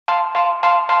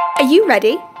Are you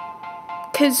ready?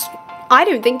 Because I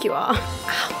don't think you are.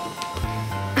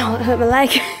 Ow, that hurt my leg.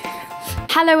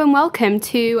 Hello and welcome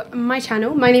to my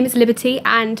channel. My name is Liberty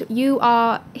and you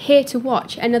are here to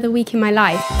watch another week in my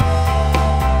life.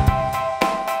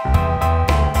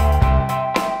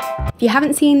 If you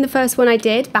haven't seen the first one I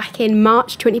did back in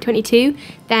March 2022,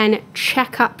 then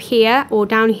check up here or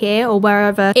down here or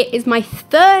wherever. It is my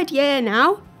third year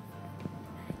now,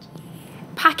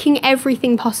 packing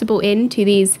everything possible into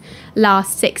these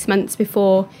last 6 months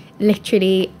before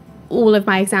literally all of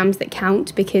my exams that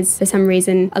count, because for some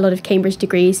reason a lot of Cambridge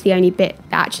degrees, the only bit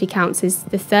that actually counts is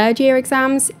the third year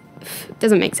exams.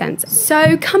 Doesn't make sense.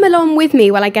 So come along with me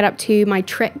while I get up to my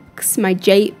tricks, my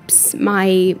japes,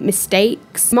 my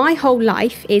mistakes. My whole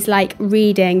life is like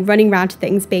reading, running around to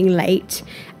things, being late,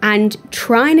 and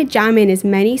trying to jam in as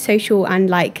many social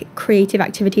and like creative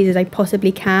activities as I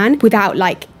possibly can without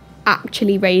like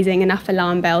actually raising enough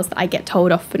alarm bells that I get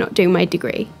told off for not doing my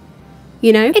degree.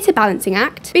 You know, it's a balancing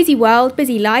act. Busy world,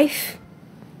 busy life.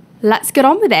 Let's get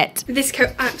on with it. This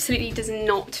coat absolutely does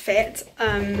not fit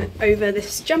over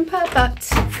this jumper, but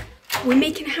we're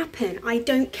making it happen. I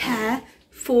don't care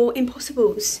for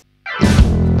impossibles.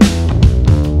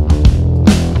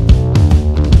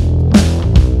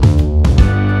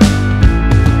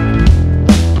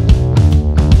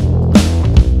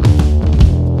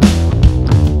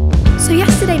 So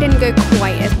yesterday didn't go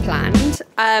quite as planned.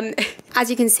 As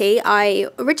you can see, I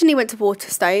originally went to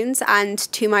Waterstones, and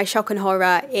to my shock and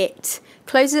horror, it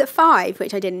closes at 5,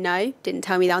 which I didn't know, didn't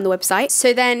tell me that on the website.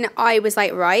 So then I was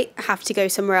like, right, I have to go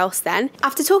somewhere else then.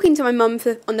 After talking to my mum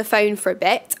on the phone for a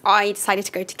bit, I decided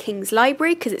to go to King's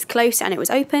Library because it's close and it was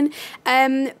open.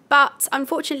 But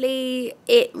unfortunately,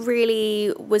 it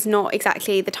really was not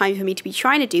exactly the time for me to be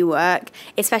trying to do work,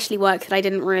 especially work that I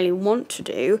didn't really want to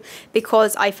do,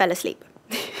 because I fell asleep.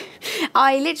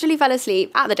 I literally fell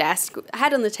asleep at the desk,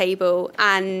 head on the table,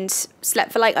 and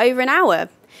slept for like over an hour,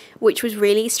 which was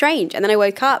really strange. And then I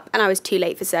woke up and I was too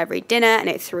late for servery dinner and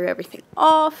it threw everything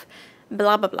off,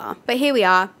 blah, blah, blah. But here we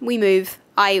are, we move.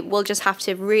 I will just have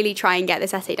to really try and get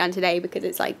this essay done today because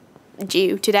it's like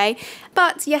due today.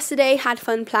 But yesterday had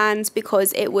fun plans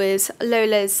because it was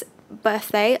Lola's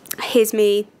birthday. Here's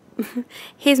me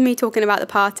talking about the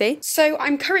party. So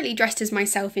I'm currently dressed as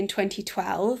myself in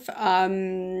 2012,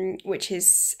 which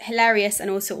is hilarious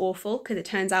and also awful because it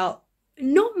turns out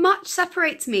not much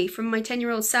separates me from my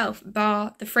 10-year-old self,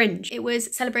 bar the fringe. It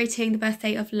was celebrating the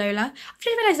birthday of Lola. I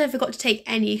just realised I forgot to take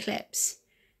any clips.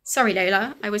 Sorry,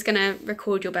 Lola, I was gonna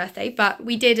record your birthday, but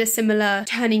we did a similar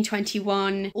turning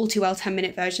 21, all too well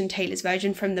 10-minute version, Taylor's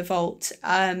version from the vault,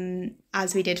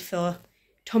 as we did for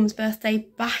Tom's birthday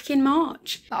back in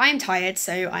March. But I am tired,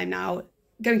 so I'm now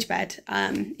going to bed.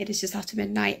 It is just after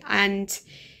midnight, and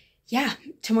yeah,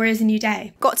 tomorrow is a new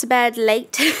day. Got to bed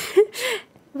late.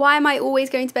 Why am I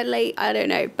always going to bed late? I don't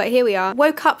know, but here we are.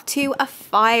 Woke up to a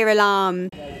fire alarm.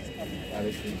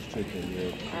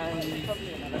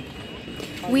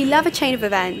 We love a chain of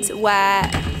events where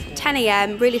 10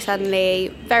 AM, really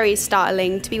suddenly, very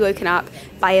startling to be woken up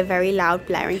by a very loud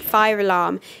blaring fire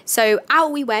alarm. So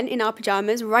out we went in our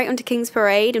pyjamas right onto King's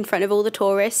Parade in front of all the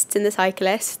tourists and the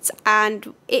cyclists,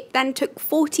 and it then took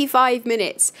 45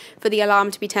 minutes for the alarm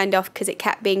to be turned off because it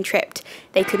kept being tripped.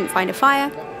 They couldn't find a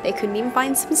fire, they couldn't even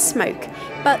find some smoke.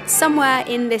 But somewhere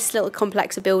in this little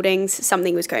complex of buildings,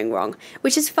 something was going wrong,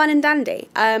 which is fun and dandy.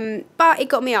 But it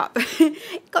got me up.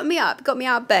 It got me out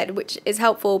of bed, which is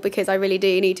helpful because I really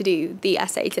do need to do the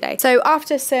essay today. So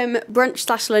after some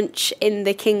brunch/lunch in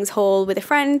the King's Hall with a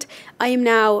friend, I am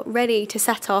now ready to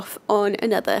set off on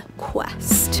another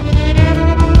quest.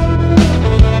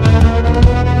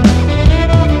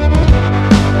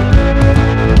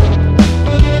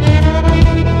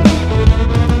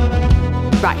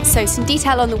 Right, so some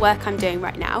detail on the work I'm doing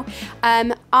right now.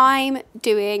 I'm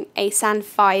doing a SAN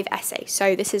 5 essay.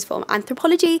 So this is for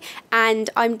anthropology, and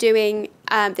I'm doing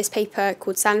this paper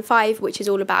called SAN 5, which is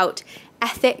all about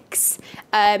ethics.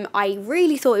 I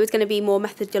really thought it was going to be more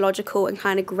methodological and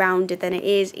kind of grounded than it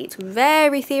is. It's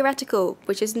very theoretical,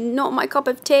 which is not my cup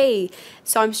of tea.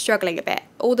 So I'm struggling a bit.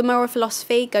 All the moral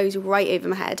philosophy goes right over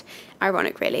my head.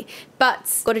 Ironic, really.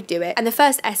 But got to do it. And the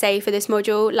first essay for this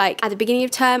module, like at the beginning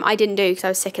of term, I didn't do because I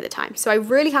was sick at the time. So I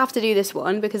really have to do this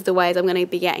one because otherwise I'm going to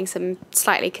be getting some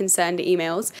slightly concerned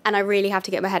emails. And I really have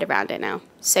to get my head around it now.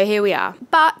 So here we are.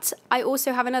 But I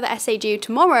also have another essay due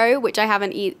tomorrow, which I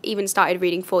haven't even started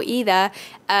reading for either.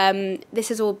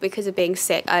 This is all because of being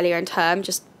sick earlier in term,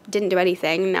 just didn't do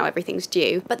anything, now everything's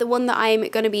due. But the one that I'm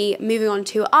going to be moving on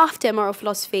to after moral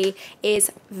philosophy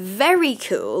is very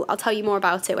cool. I'll tell you more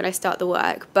about it when I start the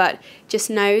work, but just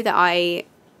know that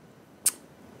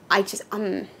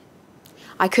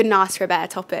I couldn't ask for a better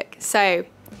topic. So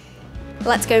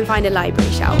let's go and find a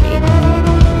library, shall we?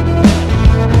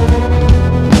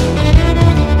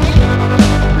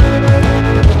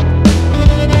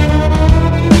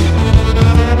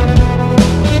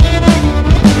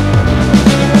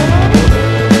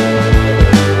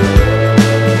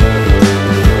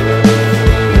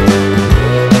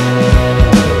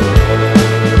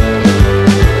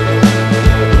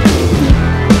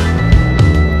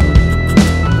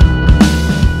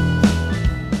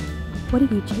 What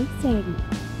are you chasing?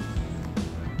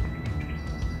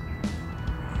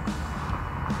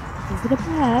 Is it a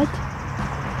bird?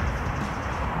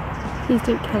 Please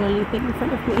don't kill anything in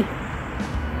front of me.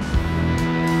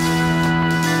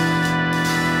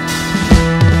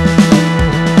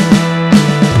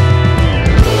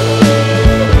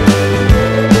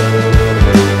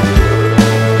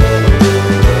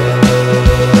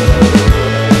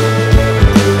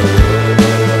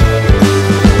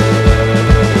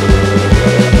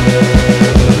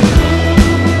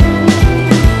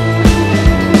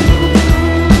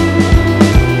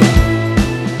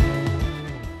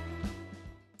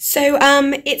 So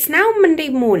it's now Monday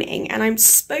morning and I'm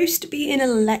supposed to be in a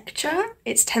lecture.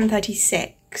 It's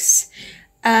 10:36.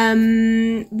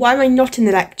 Why am I not in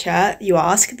the lecture, you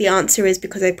ask? The answer is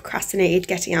because I procrastinated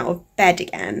getting out of bed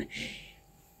again.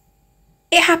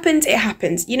 It happens, it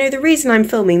happens. You know, the reason I'm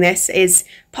filming this is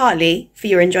partly for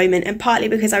your enjoyment and partly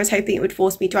because I was hoping it would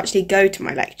force me to actually go to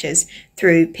my lectures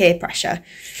through peer pressure.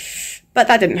 But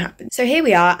that didn't happen. So here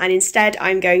we are, and instead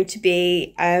I'm going to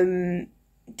be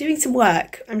doing some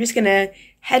work. I'm just gonna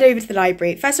head over to the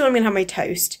library. First of all, I'm gonna have my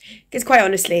toast, because quite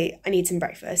honestly, I need some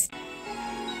breakfast.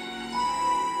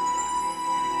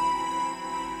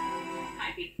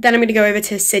 Then I'm gonna go over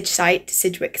to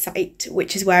Sidgwick site,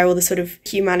 which is where all the sort of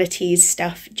humanities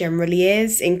stuff generally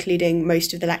is, including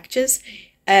most of the lectures.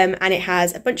 And it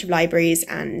has a bunch of libraries,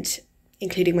 and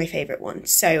including my favourite one.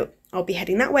 So I'll be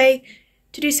heading that way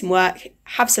to do some work,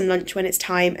 have some lunch when it's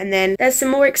time, and then there's some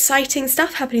more exciting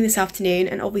stuff happening this afternoon,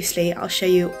 and obviously I'll show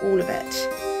you all of it.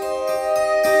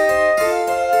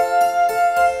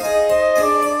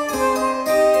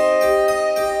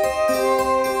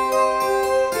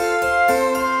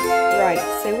 Right,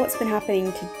 so what's been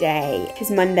happening today? It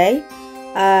is Monday.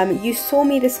 You saw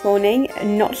me this morning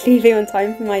not leaving on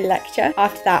time for my lecture.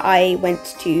 After that, I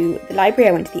went to the library.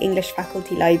 I went to the English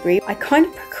faculty library. I kind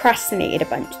of procrastinated a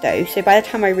bunch though. So by the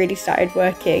time I really started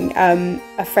working,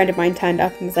 a friend of mine turned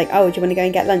up and was like, oh, do you want to go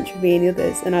and get lunch with me and the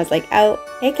others? And I was like, oh,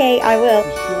 okay, I will.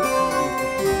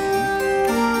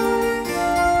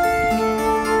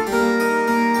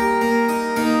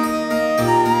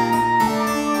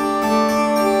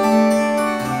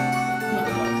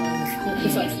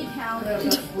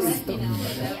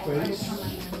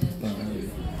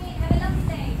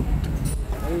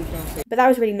 But that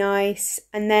was really nice.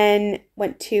 And then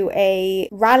went to a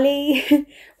rally,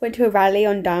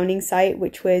 on Downing site,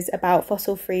 which was about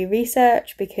fossil-free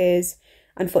research, because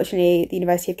unfortunately the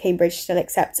University of Cambridge still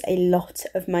accepts a lot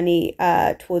of money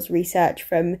towards research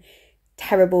from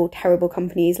terrible, terrible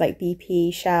companies like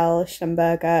BP, Shell,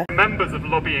 Schlumberger. Members of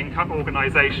lobbying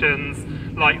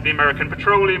organisations like the American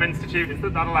Petroleum Institute,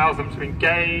 that allows them to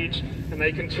engage and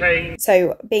they can change.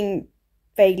 So being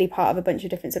vaguely part of a bunch of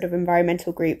different sort of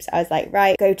environmental groups, I was like,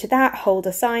 right, go to that, hold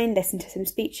a sign, listen to some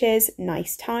speeches,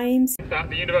 nice times. That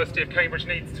the University of Cambridge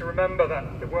needs to remember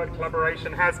that the word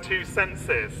collaboration has two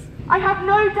senses. I have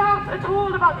no doubt at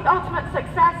all about the ultimate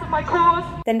success of my cause.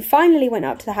 Then finally went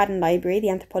up to the Haddon Library, the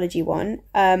anthropology one,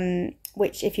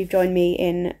 which if you've joined me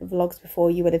in vlogs before,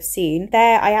 you would have seen.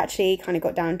 There I actually kind of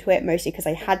got down to it, mostly because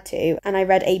I had to, and I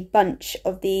read a bunch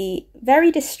of the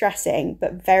very distressing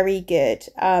but very good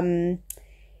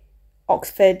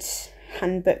Oxford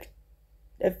Handbook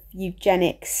of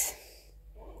Eugenics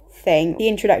thing, the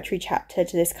introductory chapter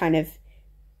to this kind of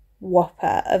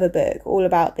whopper of a book all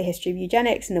about the history of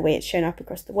eugenics and the way it's shown up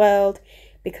across the world,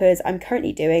 because I'm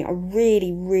currently doing a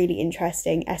really, really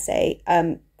interesting essay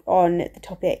on the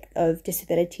topic of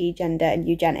disability, gender and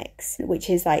eugenics, which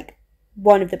is like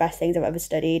one of the best things I've ever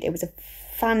studied. It was a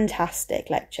fantastic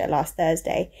lecture last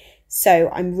Thursday. So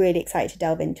I'm really excited to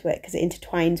delve into it because it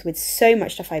intertwines with so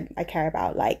much stuff I care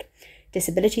about, like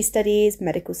disability studies,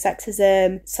 medical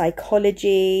sexism,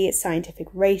 psychology, scientific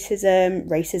racism,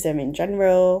 racism in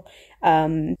general.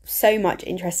 So much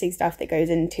interesting stuff that goes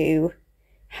into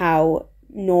how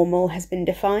normal has been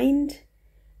defined.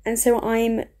 And so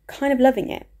I'm kind of loving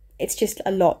it. It's just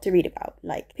a lot to read about.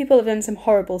 Like, people have done some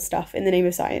horrible stuff in the name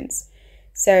of science.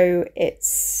 So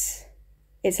it's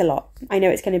it's a lot. I know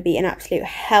it's going to be an absolute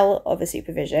hell of a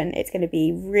supervision. It's going to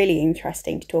be really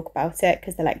interesting to talk about it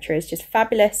because the lecturer is just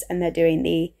fabulous and they're doing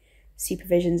the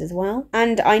supervisions as well.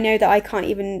 And I know that I can't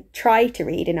even try to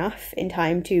read enough in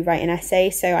time to write an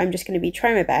essay, so I'm just going to be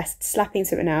trying my best, slapping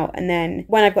something out, and then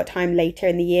when I've got time later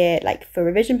in the year, like for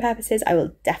revision purposes, I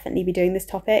will definitely be doing this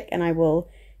topic and I will,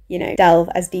 you know, delve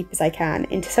as deep as I can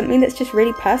into something that's just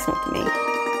really personal to me.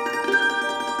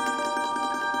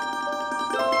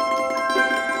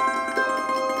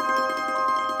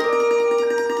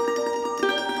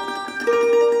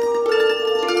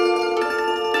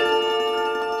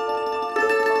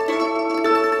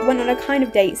 Went on a kind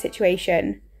of date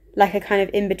situation, like a kind of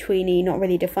in-betweeny, not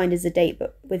really defined as a date,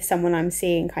 but with someone I'm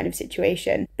seeing kind of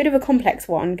situation. Bit of a complex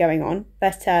one going on,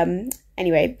 but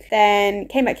anyway. Then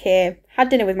came back here, had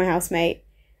dinner with my housemate,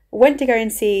 went to go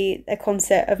and see a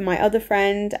concert of my other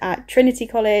friend at Trinity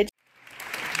College.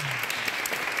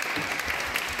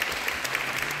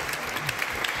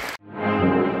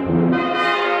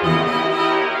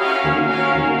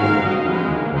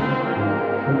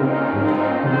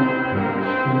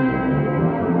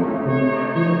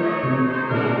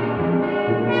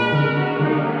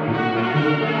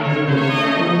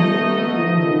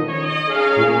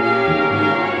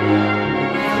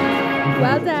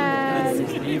 Well done.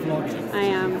 I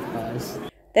am. Nice.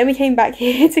 Then we came back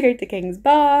here to go to King's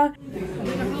Bar. I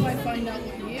don't know how I find out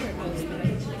what year it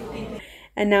was.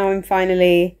 And now I'm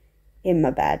finally in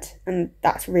my bed, and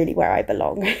that's really where I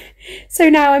belong. So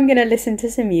now I'm going to listen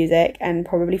to some music and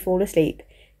probably fall asleep,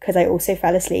 because I also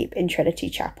fell asleep in Trinity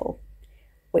Chapel,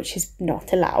 which is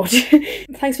not allowed.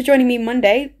 Thanks for joining me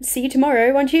Monday. See you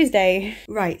tomorrow on Tuesday.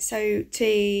 Right, so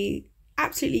to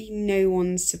absolutely no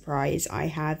one's surprise, I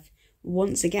have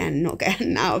once again not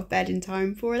gotten out of bed in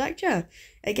time for a lecture.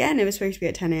 Again, it was supposed to be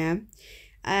at 10 a.m.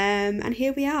 And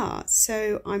here we are.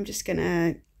 So I'm just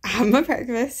gonna have my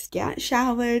breakfast, get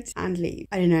showered and leave.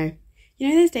 I don't know. You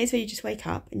know those days where you just wake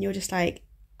up and you're just like,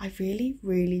 I really,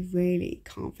 really, really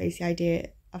can't face the idea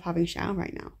of having a shower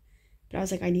right now. But I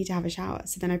was like, I need to have a shower.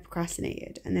 So then I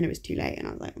procrastinated and then it was too late and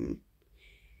I was like, oh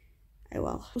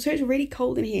well. Also, it's really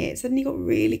cold in here. It suddenly got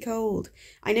really cold.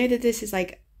 I know that this is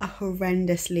like a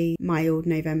horrendously mild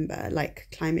November, like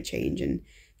climate change and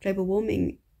global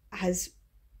warming has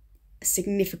a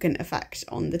significant effect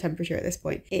on the temperature at this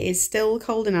point. It is still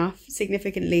cold enough,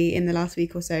 significantly in the last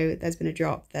week or so, there's been a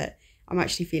drop that I'm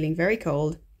actually feeling very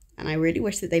cold, and I really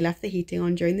wish that they left the heating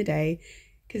on during the day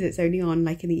because it's only on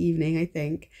like in the evening, I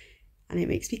think, and it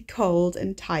makes me cold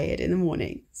and tired in the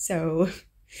morning. So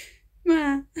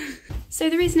So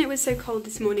the reason it was so cold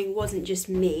this morning wasn't just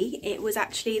me, it was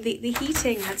actually the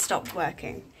heating had stopped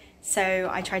working. So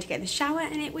I tried to get in the shower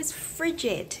and it was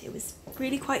frigid. It was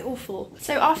really quite awful.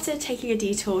 So after taking a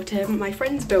detour to my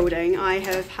friend's building, I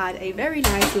have had a very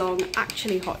nice, long,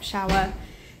 actually hot shower,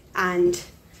 and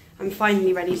I'm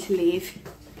finally ready to leave,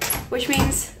 which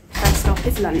means first stop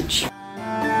is lunch.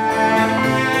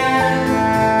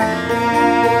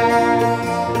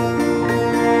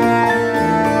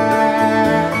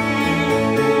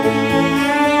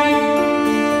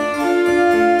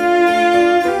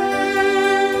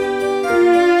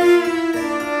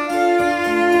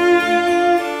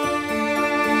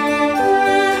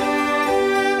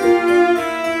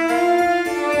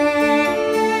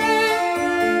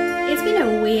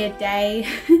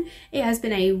 It has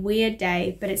been a weird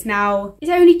day, but it's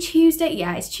only Tuesday.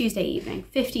 Yeah, it's Tuesday evening,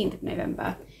 15th of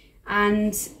November,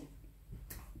 and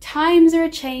times are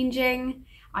changing.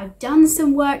 I've done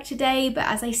some work today, but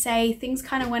as I say, things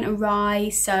kind of went awry,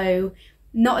 so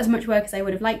not as much work as I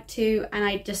would have liked to, and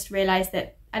I just realised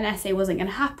that an essay wasn't going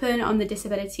to happen on the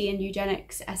disability and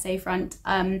eugenics essay front.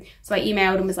 So I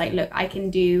emailed and was like, look, I can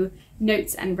do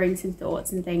notes and bring some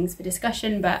thoughts and things for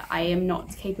discussion, but I am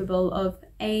not capable of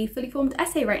a fully formed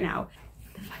essay right now.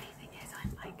 The funny thing is,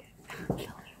 I'm like filming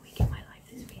a week in my life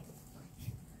this week.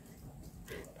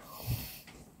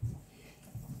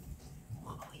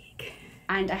 What a week.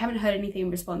 And I haven't heard anything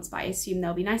in response, but I assume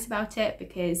they'll be nice about it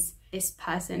because this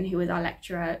person who was our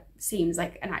lecturer seems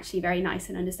like an actually very nice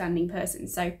and understanding person.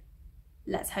 So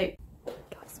let's hope.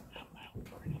 Guys.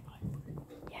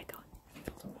 Yeah, go on.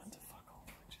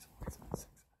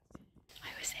 I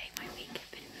was saying my week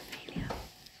had been a failure,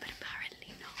 but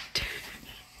apparently not.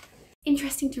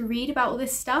 Interesting to read about all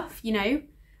this stuff, you know.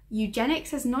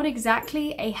 Eugenics is not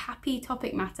exactly a happy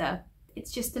topic matter.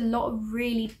 It's just a lot of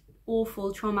really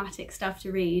awful, traumatic stuff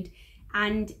to read,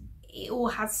 and it all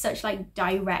has such like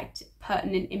direct,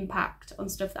 pertinent impact on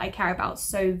stuff that I care about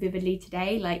so vividly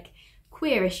today, like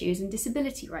queer issues and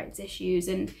disability rights issues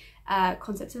and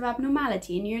concepts of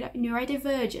abnormality and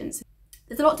neurodivergence.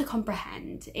 there's a lot to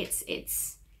comprehend. It's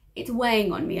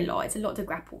weighing on me a lot. It's a lot to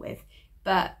grapple with,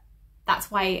 but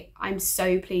that's why I'm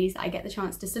so pleased that I get the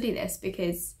chance to study this,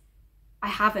 because I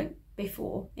haven't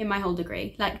before in my whole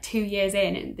degree, like 2 years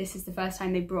in, and this is the first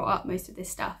time they brought up most of this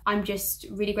stuff. I'm just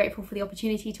really grateful for the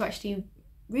opportunity to actually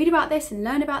read about this and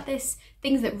learn about this,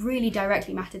 things that really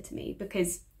directly mattered to me,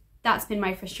 because that's been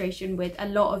my frustration with a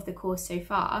lot of the course so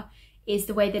far, is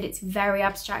the way that it's very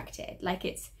abstracted. Like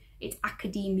it's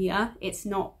academia, it's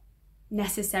not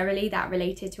necessarily that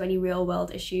related to any real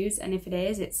world issues, and if it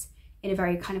is, it's in a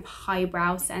very kind of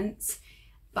highbrow sense.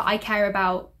 But I care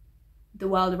about the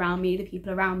world around me, the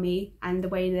people around me, and the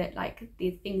way that like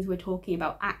the things we're talking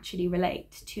about actually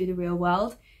relate to the real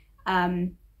world.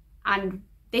 And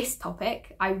this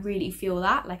topic, I really feel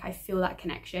that, like I feel that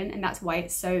connection, and that's why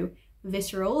it's so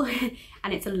visceral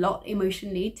and it's a lot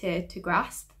emotionally to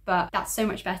grasp. But that's so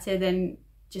much better than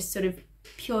just sort of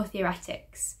pure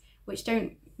theoretics, which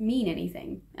don't mean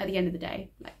anything at the end of the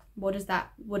day. Like what does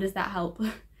that help?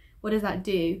 What does that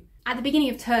do? At the beginning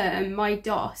of term, my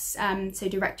DOS, so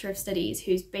Director of Studies,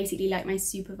 who's basically like my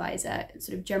supervisor,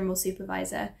 sort of general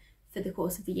supervisor for the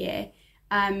course of the year,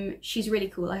 she's really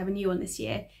cool. I have a new one this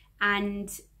year.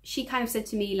 And she kind of said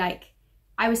to me, like,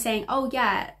 I was saying, oh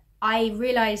yeah, I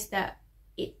realised that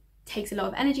it takes a lot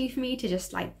of energy for me to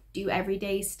just like do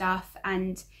everyday stuff.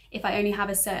 And if I only have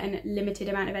a certain limited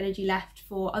amount of energy left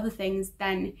for other things,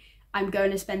 then I'm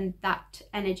going to spend that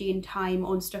energy and time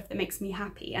on stuff that makes me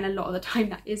happy. And a lot of the time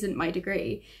that isn't my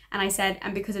degree. And I said,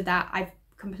 and because of that, I've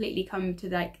completely come to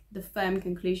like the firm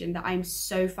conclusion that I'm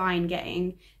so fine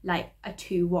getting like a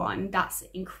 2-1. That's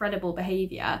incredible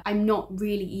behaviour. I'm not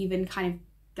really even kind of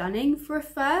gunning for a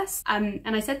first. And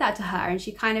I said that to her, and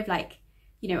she kind of like,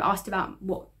 you know, asked about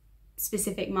what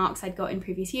specific marks I'd got in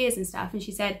previous years and stuff. And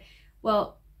she said,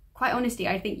 well, quite honestly,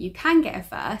 I think you can get a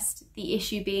first. The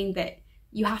issue being that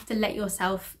you have to let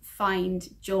yourself find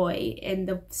joy in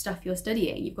the stuff you're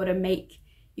studying. You've got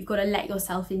to let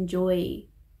yourself enjoy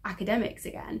academics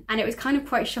again. And it was kind of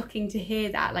quite shocking to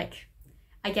hear that, like,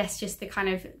 I guess just the kind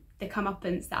of the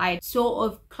comeuppance that I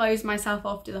sort of closed myself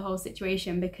off to the whole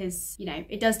situation, because, you know,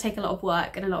 it does take a lot of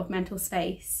work and a lot of mental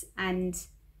space, and,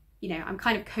 you know, I'm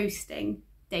kind of coasting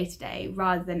day to day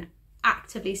rather than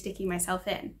actively sticking myself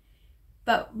in.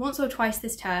 But once or twice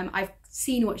this term, I've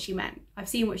seen what she meant. I've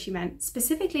seen what she meant,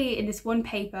 specifically in this one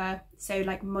paper, so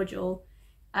like module,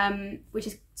 which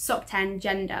is SOC 10,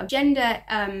 gender,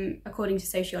 according to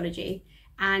sociology.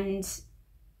 And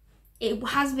it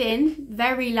has been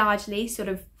very largely sort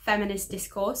of feminist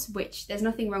discourse, which there's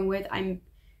nothing wrong with.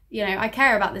 You know, I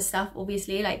care about this stuff,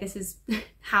 obviously, like this is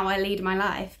how I lead my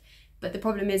life. But the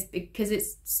problem is, because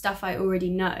it's stuff I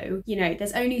already know, you know,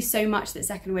 there's only so much that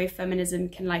second wave feminism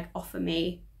can like offer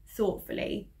me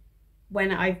thoughtfully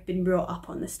when I've been brought up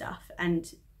on the stuff, and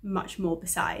much more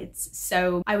besides.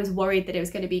 So I was worried that it was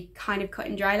going to be kind of cut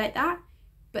and dry like that.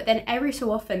 But then every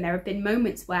so often there have been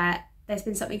moments where there's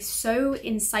been something so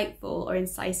insightful or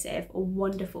incisive or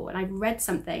wonderful, and I've read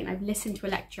something and I've listened to a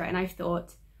lecture and I've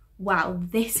thought, wow,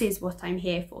 this is what I'm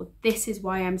here for. This is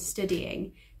why I'm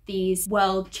studying these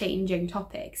world-changing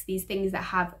topics, these things that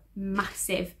have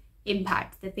massive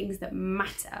impact, the things that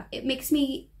matter. It makes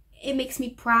me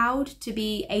proud to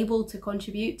be able to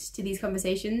contribute to these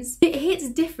conversations. It hits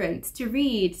different to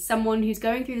read someone who's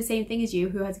going through the same thing as you,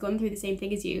 who has gone through the same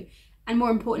thing as you, and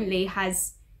more importantly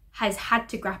has had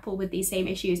to grapple with these same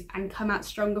issues and come out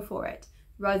stronger for it,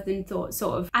 rather than thought,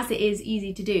 sort of, as it is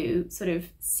easy to do, sort of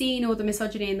seen all the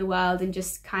misogyny in the world and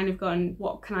just kind of gone,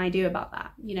 what can I do about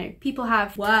that? You know, people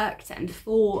have worked and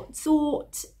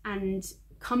thought and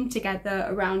come together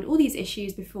around all these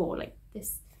issues before, like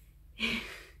this.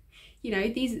 You know,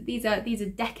 these are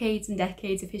decades and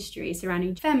decades of history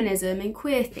surrounding feminism and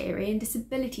queer theory and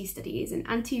disability studies and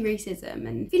anti-racism,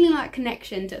 and feeling that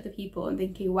connection to other people and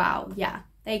thinking, wow, yeah,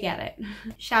 they get it.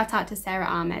 Shout out to Sarah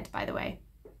Ahmed, by the way.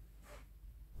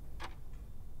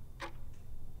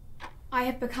 I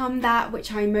have become that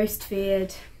which I most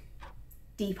feared,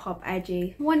 Depop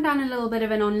edgy. Went down a little bit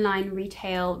of an online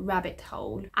retail rabbit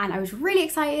hole, and I was really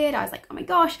excited. I was like, oh my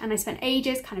gosh, and I spent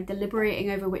ages kind of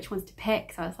deliberating over which ones to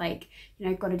pick. So I was like, you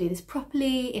know, I've got to do this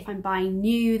properly. If I'm buying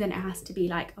new, then it has to be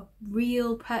like a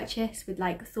real purchase with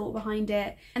like thought behind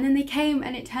it. And then they came,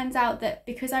 and it turns out that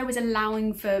because I was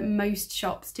allowing for most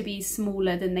shops to be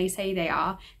smaller than they say they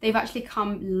are, they've actually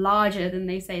come larger than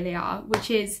they say they are, which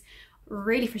is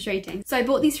really frustrating. So I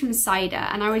bought these from Cider,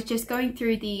 and I was just going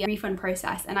through the refund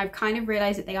process, and I've kind of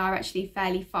realized that they are actually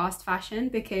fairly fast fashion,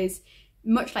 because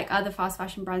much like other fast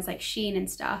fashion brands like Shein and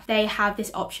stuff, they have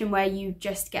this option where you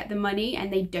just get the money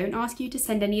and they don't ask you to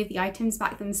send any of the items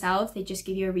back themselves. They just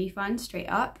give you a refund straight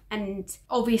up. And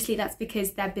obviously that's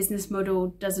because their business model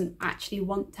doesn't actually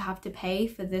want to have to pay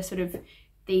for the sort of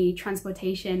the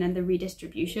transportation and the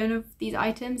redistribution of these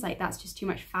items. Like, that's just too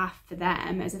much faff for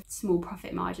them as a small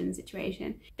profit margin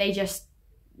situation. They just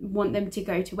want them to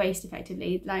go to waste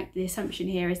effectively. Like, the assumption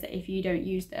here is that if you don't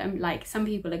use them, like, some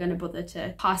people are going to bother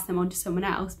to pass them on to someone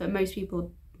else, but most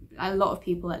people, a lot of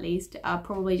people at least, are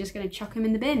probably just going to chuck them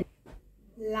in the bin.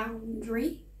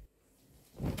 Laundry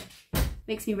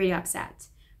makes me really upset.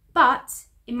 But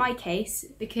in my case,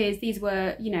 because these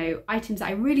were, you know, items that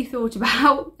I really thought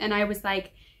about, and I was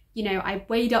like, you know, I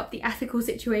weighed up the ethical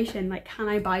situation, like, can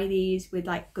I buy these with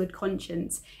like good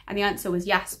conscience? And the answer was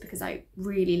yes, because I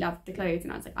really loved the clothes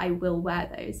and I was like, I will wear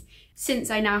those. Since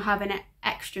I now have an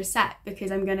extra set,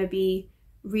 because I'm going to be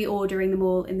reordering them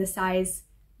all in the size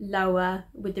lower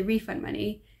with the refund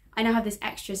money, I now have this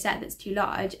extra set that's too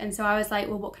large. And so I was like,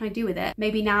 well, what can I do with it?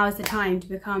 Maybe now is the time to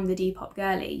become the Depop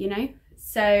girly, you know?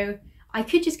 So I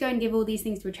could just go and give all these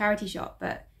things to a charity shop,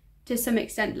 but to some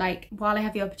extent, like, while I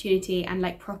have the opportunity and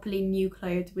like properly new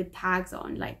clothes with tags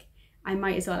on, like, I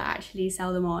might as well actually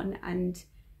sell them on, and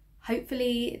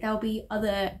hopefully there'll be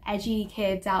other edgy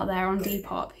kids out there on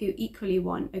Depop who equally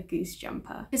want a goose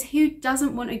jumper. Because who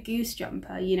doesn't want a goose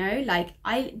jumper, you know? Like,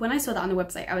 when I saw that on the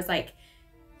website, I was like,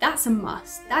 that's a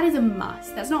must. That is a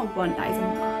must. That's not a want, that is a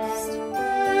must.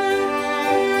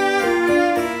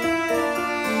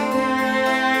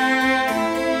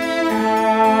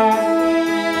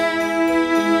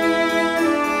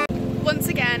 Once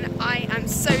again, I am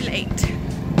so late.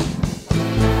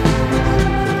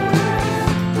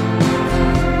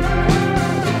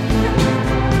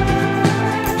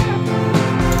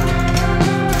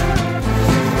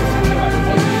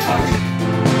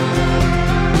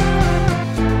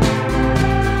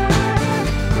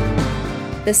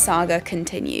 The saga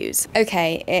continues.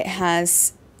 Okay, it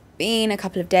has been a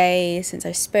couple of days since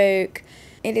I spoke.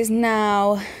 It is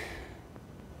now...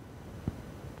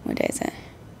 what day is it?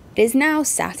 It is now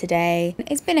Saturday.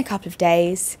 It's been a couple of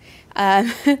days.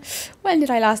 When did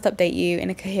I last update you in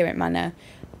a coherent manner?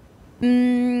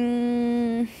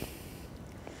 That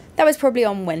was probably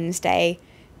on Wednesday.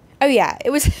 Oh yeah,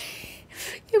 it was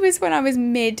it was when I was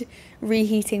mid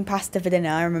reheating pasta for dinner,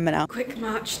 I remember now. Quick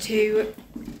march to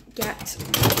get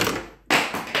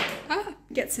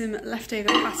some leftover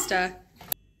pasta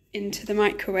into the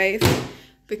microwave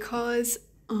because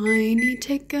I need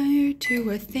to go to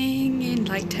a thing in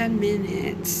like 10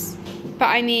 minutes. But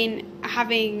I mean,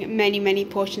 having many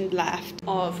portions left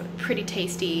of pretty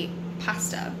tasty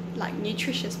pasta, like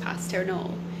nutritious pasta and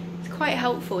all, it's quite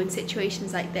helpful in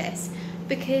situations like this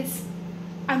because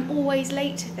I'm always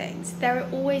late to things. There are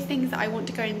always things that I want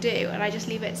to go and do and I just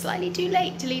leave it slightly too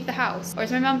late to leave the house. Or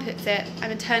as my mum puts it,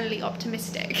 I'm eternally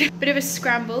optimistic. Bit of a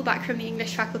scramble back from the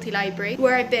English faculty library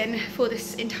where I've been for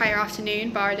this entire afternoon,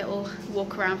 bar a little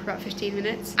walk around for about 15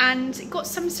 minutes, and got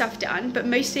some stuff done, but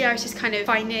mostly I was just kind of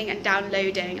finding and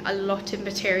downloading a lot of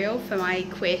material for my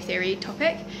queer theory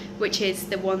topic, which is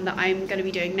the one that I'm going to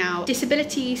be doing now.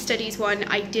 Disability studies one,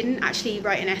 I didn't actually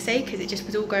write an essay because it just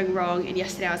was all going wrong, and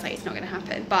yesterday I was like, it's not going to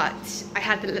happen. But I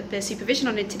had the supervision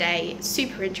on it today,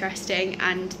 super interesting,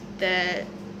 and the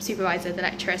supervisor, the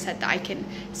lecturer, said that I can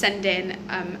send in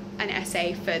an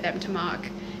essay for them to mark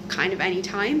kind of any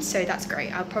time, so that's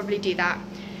great. I'll probably do that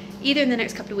either in the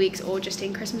next couple of weeks or just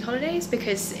in Christmas holidays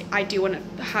because I do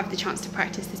want to have the chance to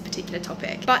practice this particular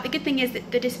topic. But the good thing is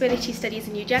that the disability studies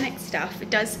and eugenics stuff, it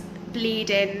does bleed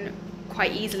in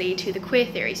quite easily to the queer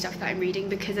theory stuff that I'm reading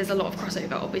because there's a lot of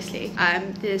crossover, obviously.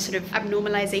 The sort of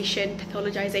abnormalization,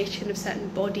 pathologization of certain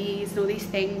bodies and all these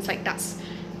things, like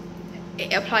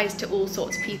it applies to all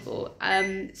sorts of people.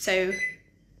 So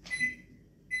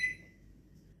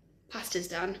pasta's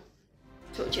done.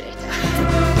 Talk to you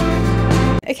later.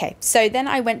 Okay, so then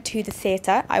I went to the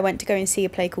theatre. I went to go and see a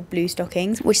play called Blue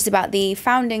Stockings, which is about the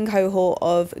founding cohort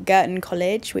of Girton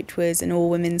College, which was an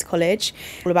all-women's college.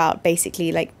 All about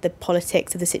basically like the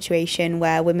politics of the situation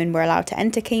where women were allowed to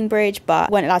enter Cambridge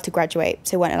but weren't allowed to graduate,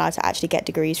 so weren't allowed to actually get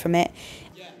degrees from it.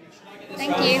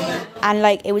 Thank you. And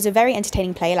like, it was a very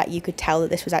entertaining play. Like, you could tell that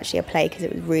this was actually a play because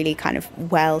it was really kind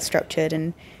of well structured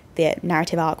and the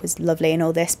narrative arc was lovely and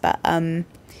all this, but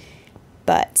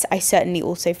I certainly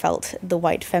also felt the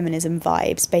white feminism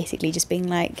vibes, basically just being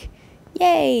like,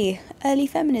 yay, early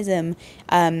feminism,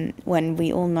 when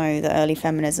we all know that early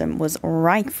feminism was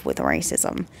rife with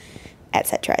racism,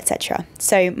 etc, etc.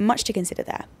 So much to consider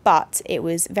there, but it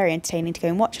was very entertaining to go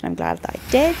and watch, and I'm glad that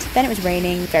I did. Then it was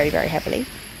raining very heavily,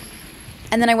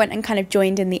 And then I went and kind of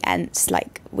joined in the ENTs,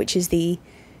 like, which is the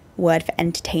word for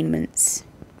entertainments,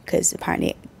 because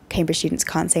apparently Cambridge students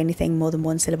can't say anything more than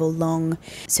one syllable long.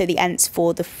 So the ENTs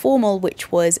for the formal,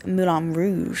 which was Moulin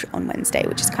Rouge on Wednesday,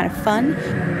 which is kind of fun.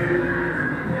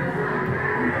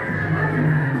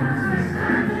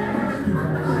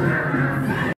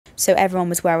 So everyone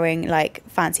was wearing like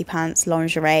fancy pants,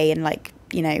 lingerie, and like,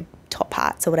 you know, top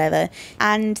hats or whatever.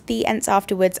 And the ENTs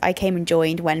afterwards, I came and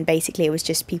joined when basically it was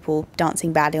just people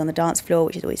dancing badly on the dance floor,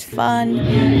 which is always fun.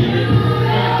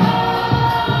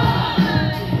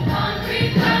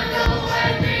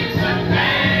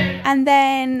 And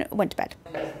then went to bed.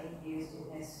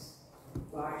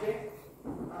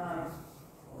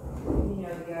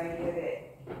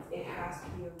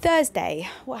 Thursday.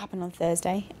 What happened on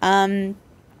Thursday?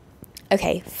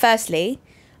 Okay, firstly,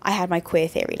 I had my queer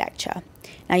theory lecture.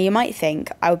 Now, you might think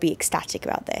I would be ecstatic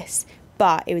about this,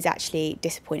 but it was actually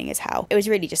disappointing as hell. It was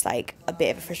really just like a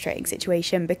bit of a frustrating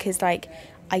situation because like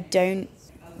I don't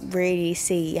really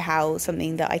see how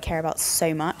something that I care about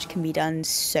so much can be done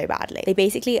so badly. They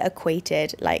basically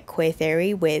equated like queer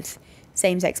theory with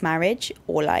same-sex marriage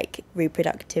or like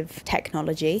reproductive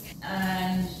technology.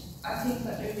 And I think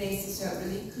that they laid this out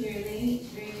really clearly,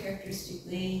 very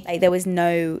characteristically. Like there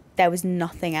was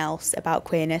nothing else about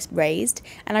queerness raised,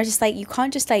 and I was just like, you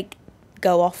can't just like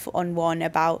go off on one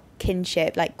about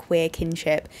kinship, like queer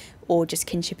kinship, or just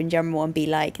kinship in general, and be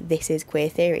like, this is queer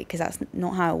theory, because that's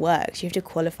not how it works. You have to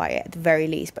qualify it at the very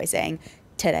least by saying,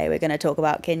 today we're going to talk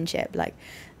about kinship. Like,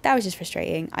 that was just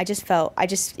frustrating. I just,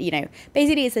 you know,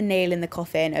 basically it's a nail in the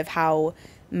coffin of how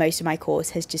most of my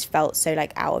course has just felt so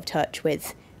like out of touch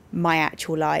with my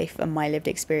actual life and my lived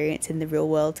experience in the real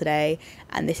world today.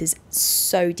 And this is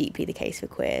so deeply the case for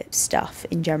queer stuff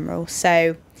in general.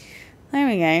 So there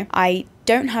we go. I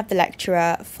don't have the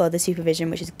lecturer for the supervision,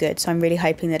 which is good. So I'm really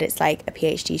hoping that it's like a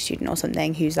PhD student or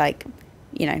something who's like,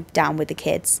 you know, down with the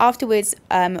kids. Afterwards,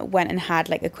 went and had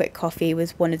like a quick coffee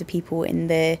with one of the people in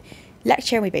the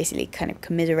lecture. We basically kind of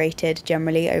commiserated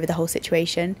generally over the whole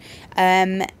situation.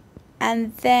 And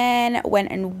then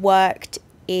went and worked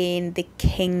in the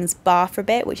King's Bar for a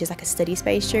bit, which is like a study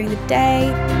space during the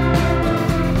day.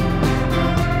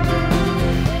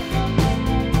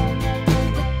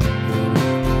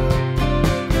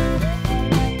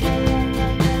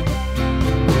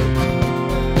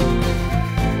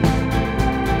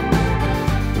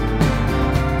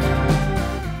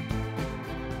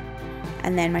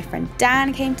 And then my friend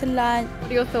Dan came to lunch.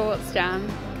 What are your thoughts,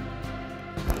 Dan?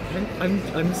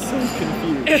 I'm so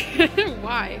confused.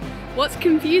 Why? What's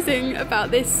confusing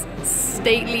about this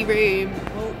stately room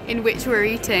in which we're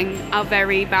eating our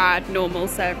very bad normal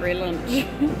servery lunch?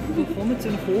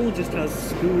 Homerton Hall just has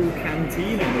school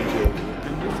canteen in the gym,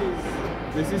 and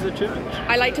this is a church.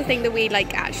 I like to think that we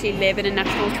like actually live in a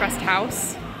National Trust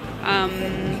house.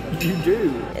 You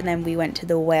do. And then we went to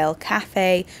the Whale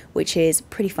Cafe, which is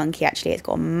pretty funky actually. It's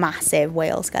got a massive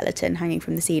whale skeleton hanging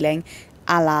from the ceiling,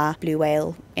 a la Blue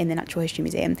Whale in the Natural History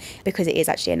Museum, because it is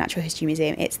actually a natural history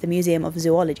museum. It's the Museum of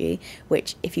Zoology,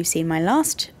 which if you've seen my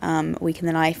last week in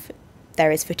the life,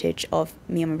 there is footage of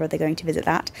me and my brother going to visit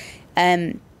that.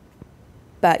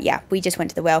 But yeah, we just went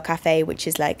to the Whale Cafe, which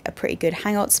is like a pretty good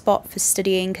hangout spot for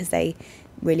studying because they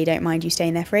really don't mind you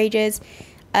staying there for ages.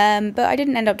 But I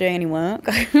didn't end up doing any work.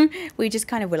 We just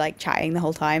kind of were like chatting the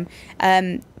whole time.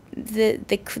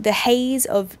 The haze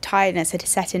of tiredness had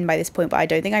set in by this point, but I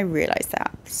don't think I realised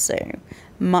that. So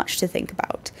much to think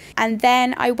about. And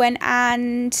then I went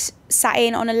and sat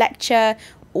in on a lecture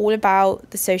all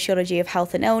about the sociology of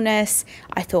health and illness.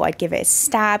 I thought I'd give it a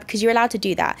stab because you're allowed to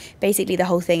do that. Basically, the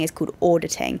whole thing is called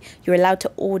auditing. You're allowed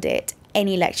to audit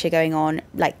any lecture going on,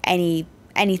 like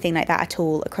anything like that at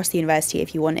all across the university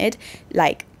if you wanted,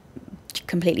 like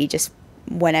completely just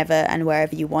whenever and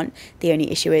wherever you want. The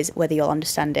only issue is whether you'll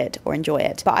understand it or enjoy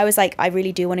it. But I was like, I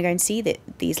really do want to go and see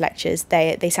these lectures.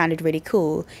 They sounded really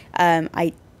cool.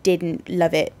 I didn't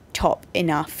love it top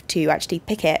enough to actually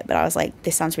pick it, but I was like,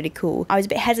 this sounds really cool. I was a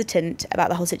bit hesitant about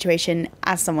the whole situation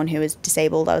as someone who is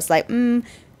disabled. I was like, is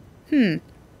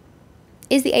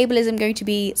the ableism going to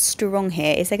be strong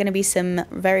here? Is there going to be some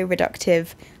very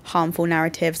reductive, harmful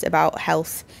narratives about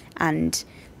health and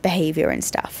behaviour and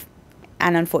stuff?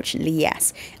 And unfortunately,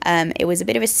 yes. It was a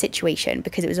bit of a situation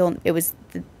because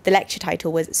the lecture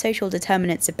title was Social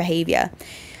Determinants of Behaviour.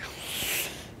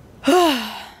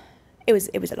 It was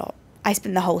a lot. I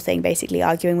spent the whole thing basically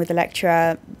arguing with the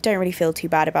lecturer. Don't really feel too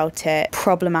bad about it.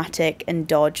 Problematic and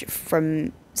dodge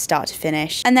from start to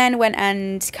finish. And then went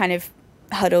and kind of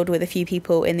huddled with a few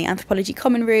people in the anthropology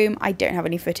common room. I don't have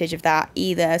any footage of that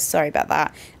either, sorry about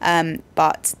that,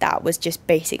 but that was just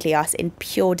basically us in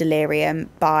pure delirium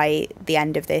by the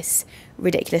end of this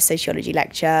ridiculous sociology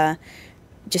lecture.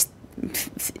 Just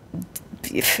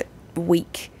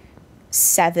week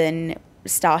 7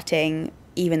 starting,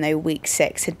 even though week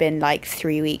 6 had been like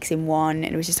 3 weeks in one,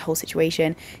 and it was just a whole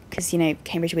situation because, you know,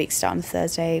 Cambridge week started on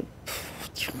Thursday.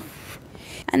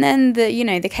 And then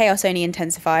the chaos only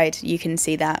intensified. You can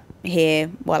see that here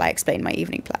while I explain my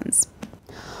evening plans.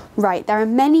 Right, there are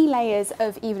many layers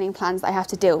of evening plans that I have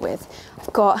to deal with.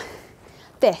 I've got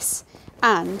this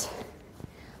and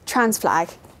trans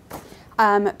flag,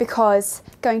 because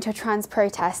going to a trans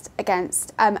protest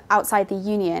against outside the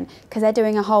union, because they're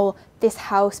doing a whole "this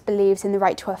house believes in the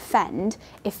right to offend."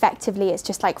 Effectively, it's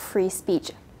just like free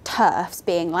speech TERFs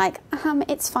being like,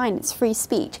 it's fine, it's free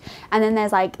speech. And then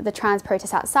there's like the trans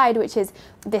protest outside, which is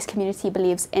this community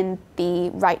believes in the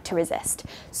right to resist.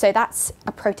 So that's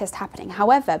a protest happening.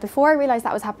 However, before I realised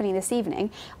that was happening this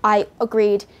evening, I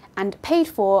agreed and paid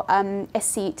for a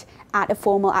seat at a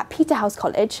formal at Peterhouse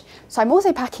College. So I'm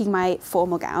also packing my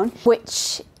formal gown,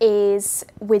 which is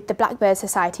with the Blackbird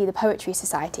Society, the Poetry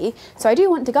Society. So I do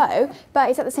want to go, but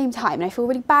it's at the same time and I feel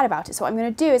really bad about it. So what I'm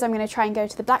going to do is I'm going to try and go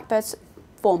to the Blackbird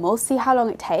formal, see how long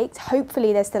it takes.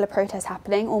 Hopefully there's still a protest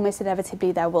happening, almost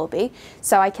inevitably there will be,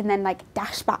 so I can then like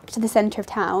dash back to the centre of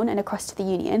town and across to the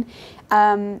Union.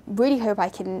 Really hope I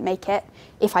can make it.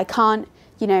 If I can't,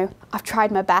 you know, I've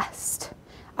tried my best.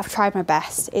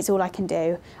 It's all I can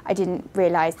do. I didn't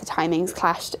realise the timings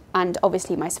clashed, and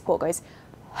obviously my support goes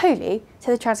wholly to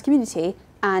the trans community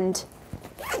and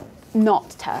not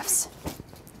TERFs.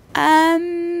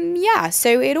 Yeah,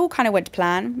 so it all kind of went to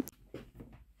plan.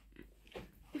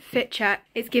 Fit check.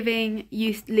 It's giving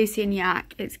Lucy and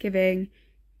Yak. It's giving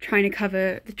trying to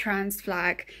cover the trans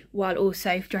flag while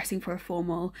also dressing for a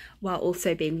formal, while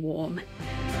also being warm.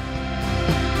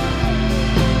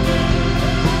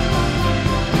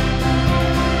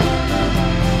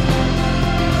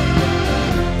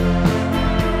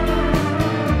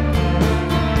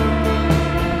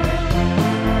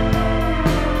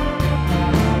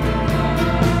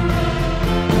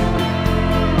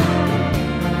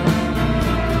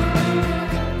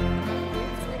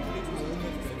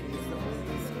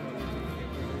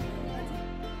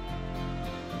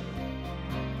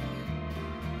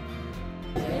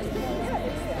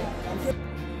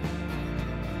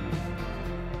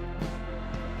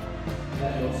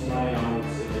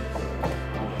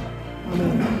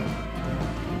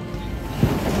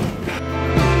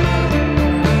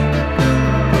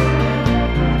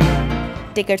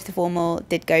 Did go to the formal,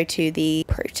 did go to the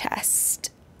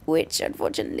protest, which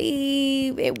unfortunately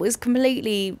it was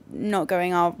completely not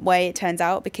going our way, it turns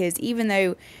out, because even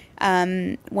though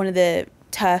one of the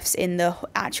TERFs in the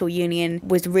actual union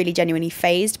was really genuinely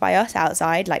fazed by us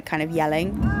outside, like kind of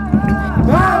yelling.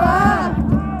 Power!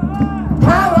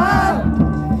 Power!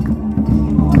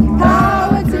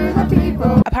 Power to the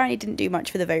people! Apparently didn't do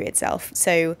much for the vote itself,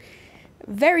 so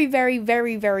very, very,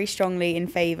 very, very strongly in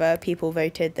favour, people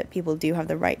voted that people do have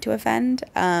the right to offend,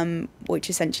 which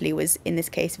essentially was, in this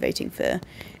case, voting for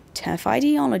TERF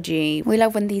ideology. We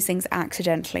love when these things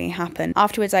accidentally happen.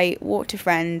 Afterwards, I walked a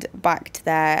friend back to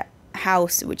their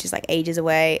house, which is like ages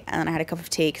away, and then I had a cup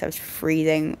of tea because I was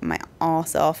freezing my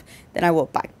arse off. Then I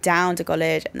walked back down to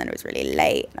college, and then it was really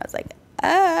late, and I was like,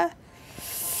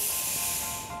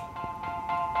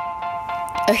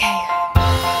 okay.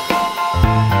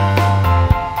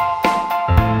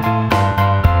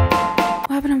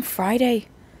 What happened on Friday?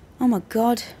 Oh my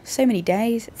god, so many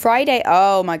days. Friday,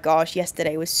 oh my gosh,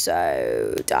 yesterday was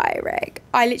so tiring.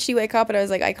 I literally woke up and I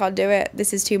was like, I can't do it.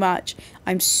 This is too much.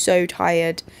 I'm so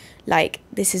tired. Like,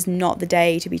 this is not the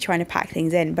day to be trying to pack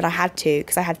things in, but I had to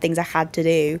because I had things I had to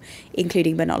do,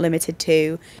 including but not limited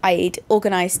to. I'd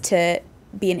organised to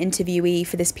be an interviewee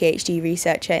for this PhD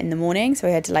researcher in the morning, so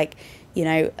I had to, like, you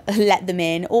know, let them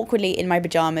in awkwardly in my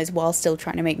pajamas while still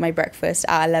trying to make my breakfast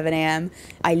at 11 a.m.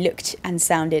 I looked and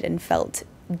sounded and felt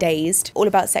dazed, all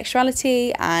about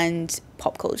sexuality and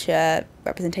pop culture,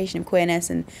 representation of queerness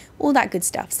and all that good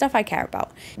stuff I care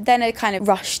about. Then a kind of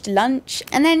rushed lunch,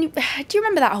 and then, do you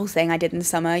remember that whole thing I did in the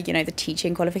summer, you know, the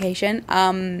teaching qualification?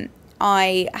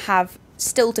 I have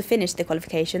still to finish the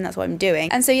qualification, that's what I'm doing,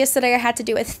 and so yesterday I had to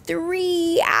do a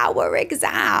 3-hour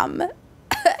exam.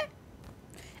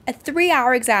 A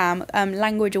 3-hour exam,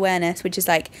 language awareness, which is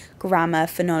like grammar,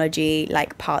 phonology,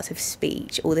 like parts of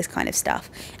speech, all this kind of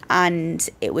stuff. And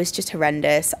it was just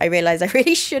horrendous. I realised I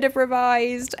really should have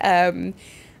revised. But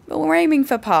we're aiming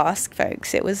for pass,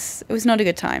 folks. It was not a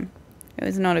good time. It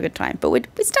was not a good time. But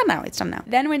it's done now. It's done now.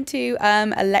 Then went to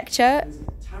a lecture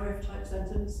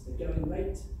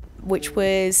which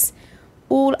was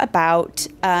all about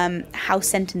how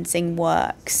sentencing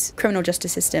works, criminal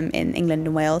justice system in England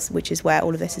and Wales, which is where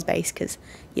all of this is based, because,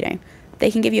 you know,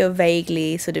 they can give you a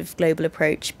vaguely sort of global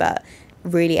approach, but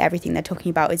really everything they're talking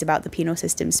about is about the penal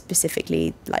system,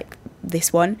 specifically like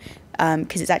this one,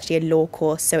 because it's actually a law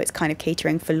course, so it's kind of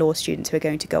catering for law students who are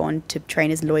going to go on to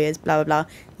train as lawyers, blah, blah, blah.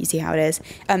 You see how it is.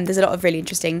 There's a lot of really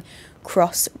interesting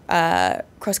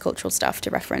cross-cultural stuff to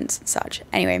reference and such.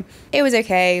 Anyway, it was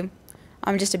okay.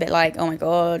 I'm just a bit like, oh my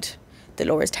God, the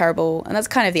law is terrible. And that's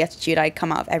kind of the attitude I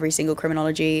come out of every single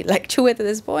criminology lecture with at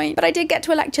this point. But I did get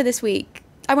to a lecture this week.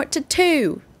 I went to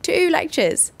two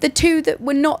lectures. The 2 that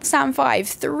were not Sam 5.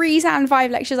 3 Sam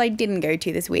 5 lectures I didn't go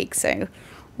to this week, so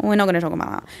we're not going to talk about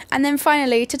that. And then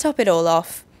finally, to top it all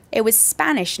off, it was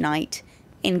Spanish night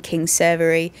in King's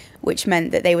Servery, which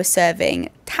meant that they were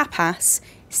serving tapas,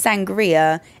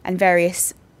 sangria, and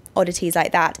various oddities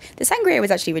like that. The sangria was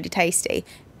actually really tasty,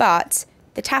 but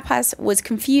the tapas was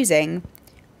confusing,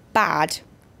 bad,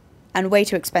 and way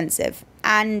too expensive.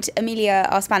 And Amelia,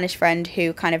 our Spanish friend,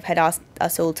 who kind of had asked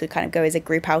us all to kind of go as a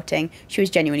group outing, she was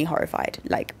genuinely horrified.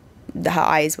 Like, her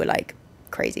eyes were like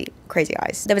crazy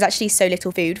eyes. There was actually so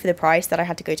little food for the price that I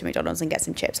had to go to McDonald's and get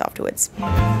some chips afterwards. April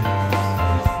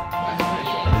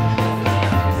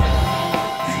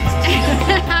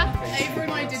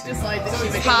and I did decide that she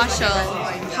would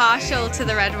Partial to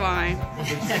the red wine.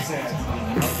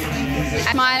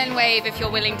 Smile and wave if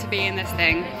you're willing to be in this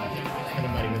thing.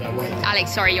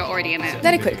 Alex, sorry, you're already in it.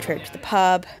 Then a quick trip to the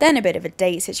pub, then a bit of a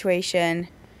date situation,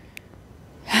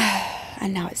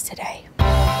 and now it's today.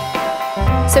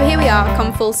 So here we are,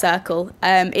 come full circle.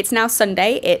 It's now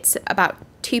Sunday, it's about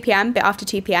 2 p.m, bit after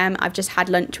 2 p.m. I've just had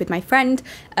lunch with my friend.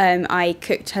 I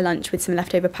cooked her lunch with some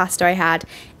leftover pasta I had.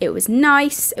 It was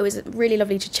nice, it was really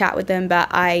lovely to chat with them, but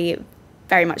I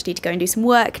very much need to go and do some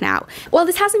work now. Well,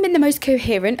 this hasn't been the most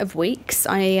coherent of weeks.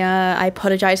 I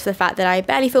apologise for the fact that I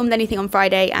barely filmed anything on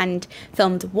Friday and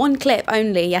filmed 1 clip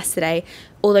only yesterday,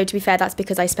 although to be fair, that's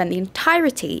because I spent the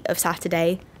entirety of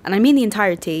Saturday, and I mean the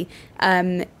entirety,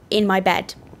 in my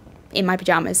bed, in my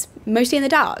pyjamas, mostly in the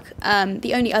dark.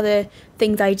 The only other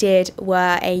things I did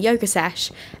were a yoga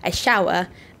sesh, a shower,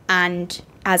 and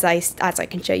as I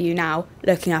can show you now,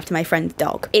 looking after my friend's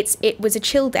dog. It was a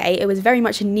chill day. It was very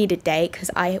much a needed day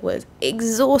because I was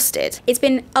exhausted. It's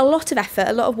been a lot of effort,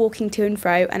 a lot of walking to and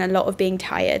fro, and a lot of being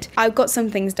tired. I've got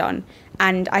some things done,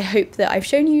 and I hope that I've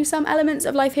shown you some elements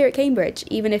of life here at Cambridge,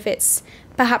 even if it's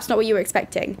perhaps not what you were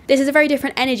expecting. This is a very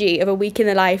different energy of a week in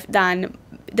the life than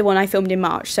the one I filmed in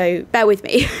March, so bear with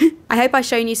me. I hope I've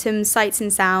shown you some sights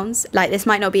and sounds. Like, this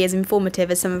might not be as informative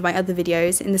as some of my other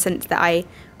videos, in the sense that I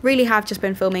really have just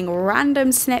been filming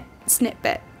random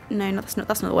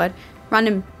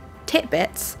random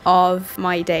tidbits of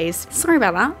my days. Sorry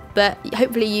about that, but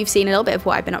hopefully you've seen a little bit of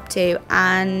what I've been up to,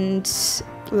 and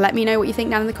let me know what you think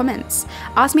down in the comments.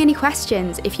 Ask me any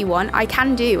questions if you want. I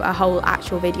can do a whole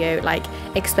actual video like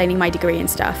explaining my degree and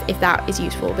stuff if that is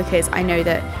useful, because I know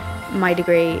that my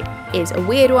degree is a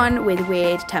weird one with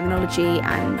weird terminology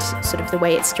and sort of the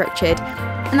way it's structured,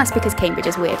 and that's because Cambridge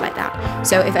is weird like that.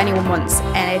 So if anyone wants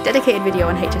a dedicated video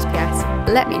on HSPS,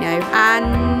 let me know,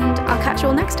 and I'll catch you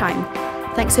all next time.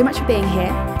 Thanks so much for being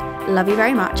here. Love you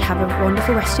very much. Have a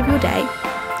wonderful rest of your day.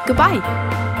 Goodbye.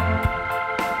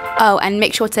 Oh, and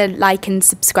make sure to like and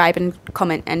subscribe and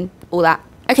comment and all that.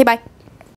 Okay, bye.